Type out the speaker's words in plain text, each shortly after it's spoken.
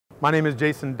My name is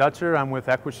Jason Dutcher. I'm with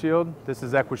Equashield. This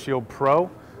is Equashield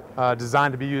Pro,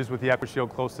 designed to be used with the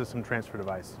Equashield Closed System Transfer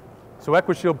Device. So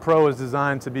Equashield Pro is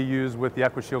designed to be used with the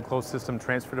Equashield Closed System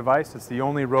Transfer Device. It's the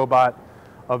only robot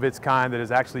of its kind that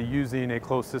is actually using a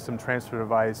closed system transfer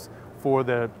device for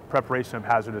the preparation of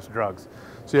hazardous drugs.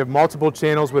 So you have multiple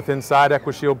channels within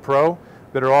Equashield Pro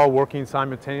that are all working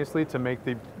simultaneously to make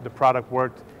the product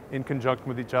work in conjunction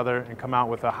with each other and come out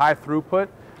with a high throughput,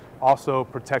 also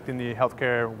protecting the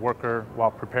healthcare worker while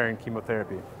preparing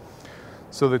chemotherapy.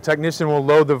 So the technician will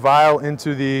load the vial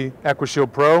into the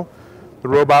Equashield Pro. The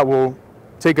robot will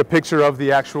take a picture of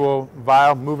the actual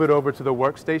vial, move it over to the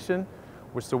workstation,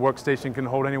 which the workstation can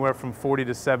hold anywhere from 40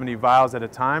 to 70 vials at a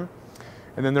time.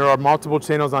 And then there are multiple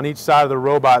channels on each side of the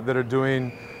robot that are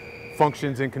doing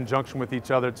functions in conjunction with each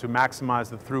other to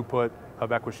maximize the throughput of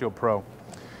Equashield Pro.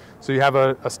 So you have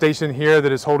a station here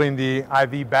that is holding the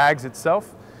IV bags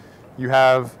itself. You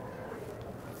have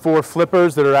 4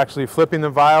 flippers that are actually flipping the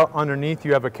vial. Underneath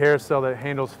you have a carousel that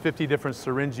handles 50 different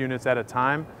syringe units at a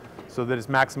time, so that it's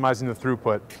maximizing the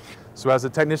throughput. So as the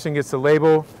technician gets the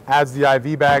label, adds the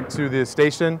IV bag to the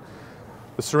station,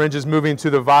 the syringe is moving to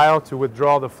the vial to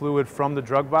withdraw the fluid from the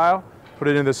drug vial, put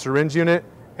it in the syringe unit,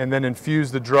 and then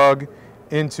infuse the drug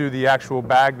into the actual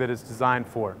bag that it's designed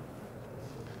for.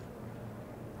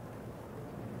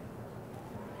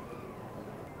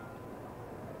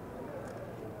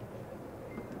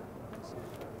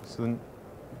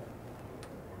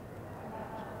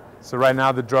 So right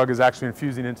now the drug is actually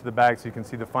infusing into the bag, so you can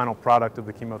see the final product of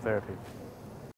the chemotherapy.